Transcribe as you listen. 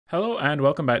Hello and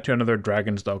welcome back to another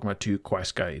Dragon's Dogma 2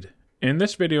 quest guide. In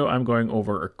this video I'm going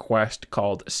over a quest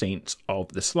called Saints of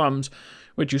the Slums,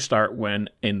 which you start when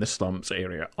in the slums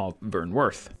area of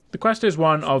Vernworth. The quest is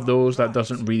one of those that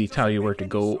doesn't really tell you where to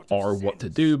go or what to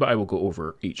do, but I will go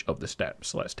over each of the steps,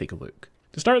 so let's take a look.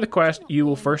 To start the quest, you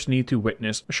will first need to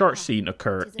witness a short scene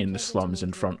occur in the slums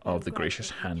in front of the Gracious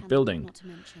Hand building.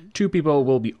 Two people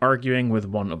will be arguing with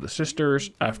one of the sisters,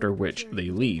 after which they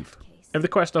leave. If the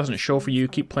quest doesn't show for you,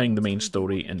 keep playing the main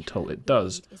story until it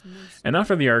does. And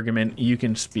after the argument, you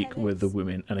can speak with the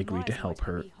woman and agree to help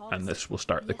her, and this will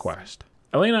start the quest.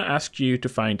 Elena asks you to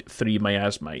find 3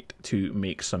 Miasmite to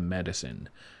make some medicine.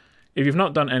 If you've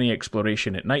not done any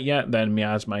exploration at night yet, then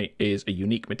Miasmite is a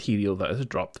unique material that is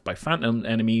dropped by phantom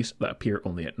enemies that appear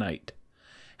only at night.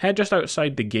 Head just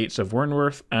outside the gates of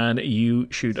Vernworth and you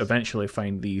should eventually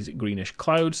find these greenish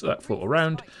clouds that float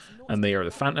around, and they are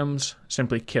the phantoms.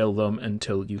 Simply kill them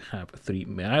until you have 3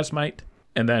 Miasmite,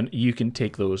 and then you can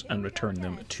take those and return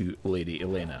them to Lady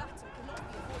Elena.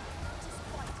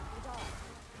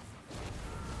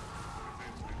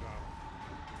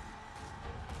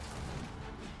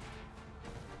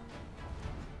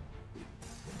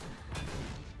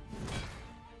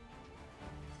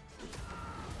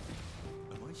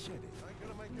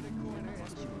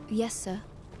 Yes, sir.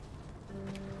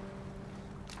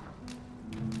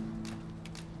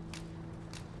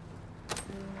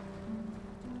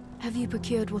 Have you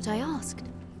procured what I asked?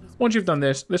 Once you've done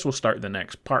this, this will start the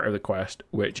next part of the quest,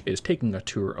 which is taking a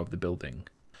tour of the building.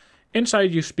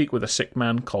 Inside you speak with a sick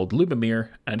man called Lubomir,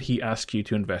 and he asks you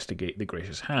to investigate the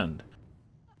Gracious Hand.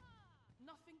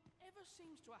 Nothing ever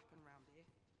seems to happen round here.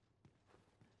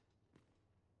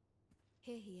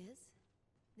 Here he is.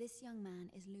 This young man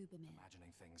is Lubomir.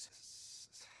 Imagining things.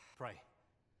 Pray.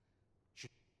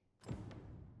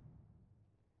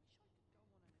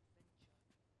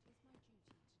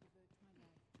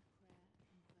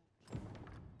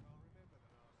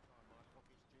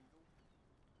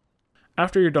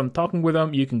 After you're done talking with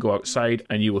him, you can go outside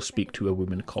and you will speak to a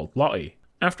woman called Lottie.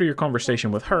 After your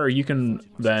conversation with her, you can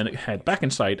then head back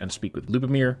inside and speak with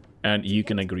Lubomir, and you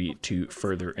can agree to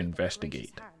further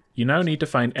investigate. You now need to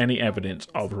find any evidence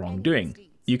of wrongdoing.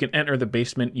 You can enter the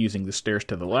basement using the stairs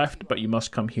to the left, but you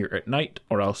must come here at night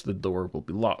or else the door will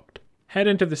be locked. Head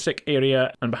into the sick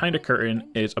area, and behind a curtain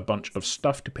is a bunch of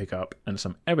stuff to pick up and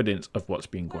some evidence of what's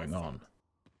been going on.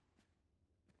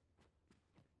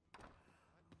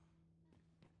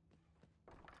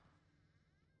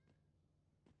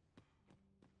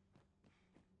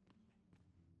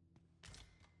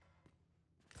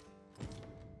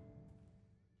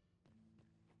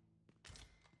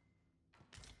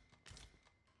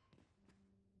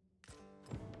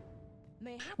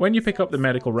 When you pick up the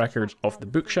medical records off the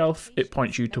bookshelf, it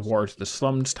points you towards the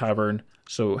Slums tavern,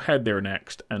 so head there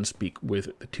next and speak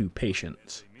with the 2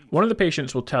 patients. One of the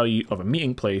patients will tell you of a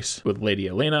meeting place with Lady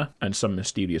Elena and some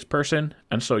mysterious person,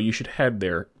 and so you should head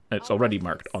there. It's already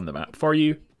marked on the map for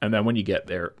you, and then when you get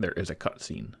there, there is a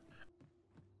cutscene.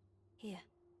 Here.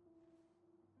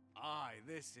 Aye,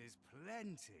 this is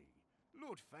plenty.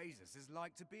 Lord Phasus is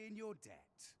like to be in your debt.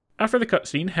 After the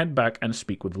cutscene, head back and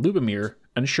speak with Lubomir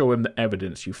and show him the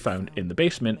evidence you found in the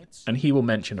basement, and he will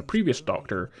mention a previous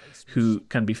doctor who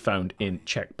can be found in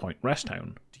Checkpoint Rest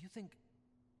Town. Do you think...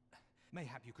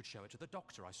 Mayhap you could show it to the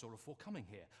doctor I saw before coming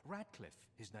here. Radcliffe,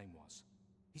 his name was.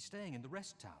 He's staying in the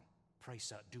rest town. Pray,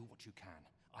 sir, do what you can.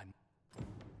 I'm...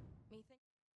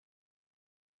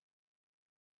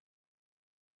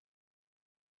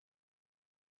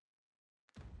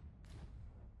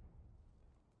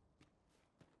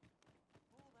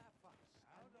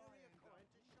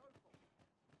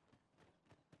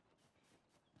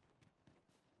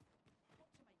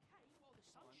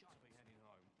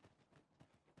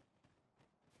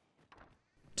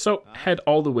 So head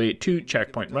all the way to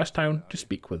Checkpoint Rest Town to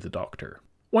speak with the doctor.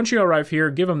 Once you arrive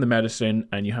here, give him the medicine,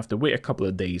 and you have to wait a couple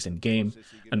of days in game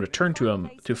and return to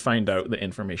him to find out the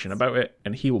information about it,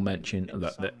 and he will mention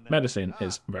that the medicine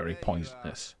is very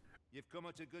poisonous. You've come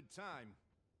at a good time.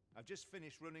 I've just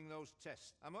finished running those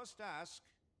tests. I must ask,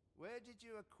 where did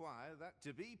you acquire that?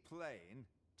 To be plain,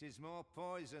 'tis more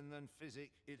poison than physic.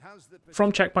 It has the...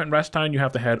 From Checkpoint Rest Town, you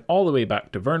have to head all the way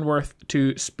back to Vernworth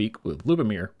to speak with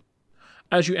Lubomir.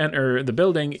 As you enter the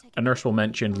building, a nurse will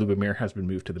mention Lubomir has been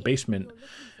moved to the basement,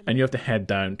 and you have to head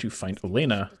down to find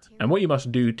Elena, and what you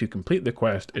must do to complete the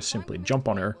quest is simply jump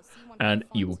on her, and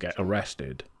you will get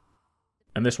arrested.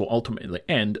 And this will ultimately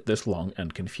end this long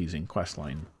and confusing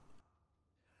questline.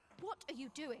 What are you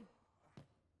doing?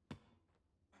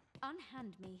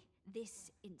 Unhand me this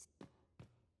instant.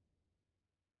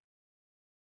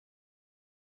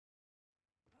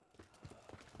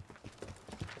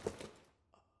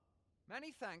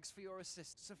 Many thanks for your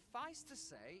assistance. Suffice to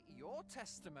say, your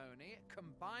testimony,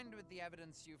 combined with the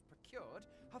evidence you've procured,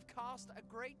 have cast a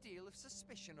great deal of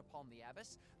suspicion upon the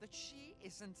Abbess that she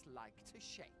isn't like to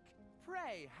shake.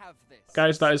 Pray have this.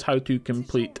 Guys, that is how to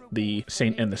complete the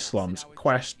Saint in the Slums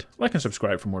quest. Like and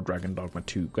subscribe for more Dragon Dogma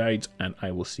 2 guides, and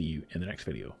I will see you in the next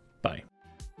video. Bye.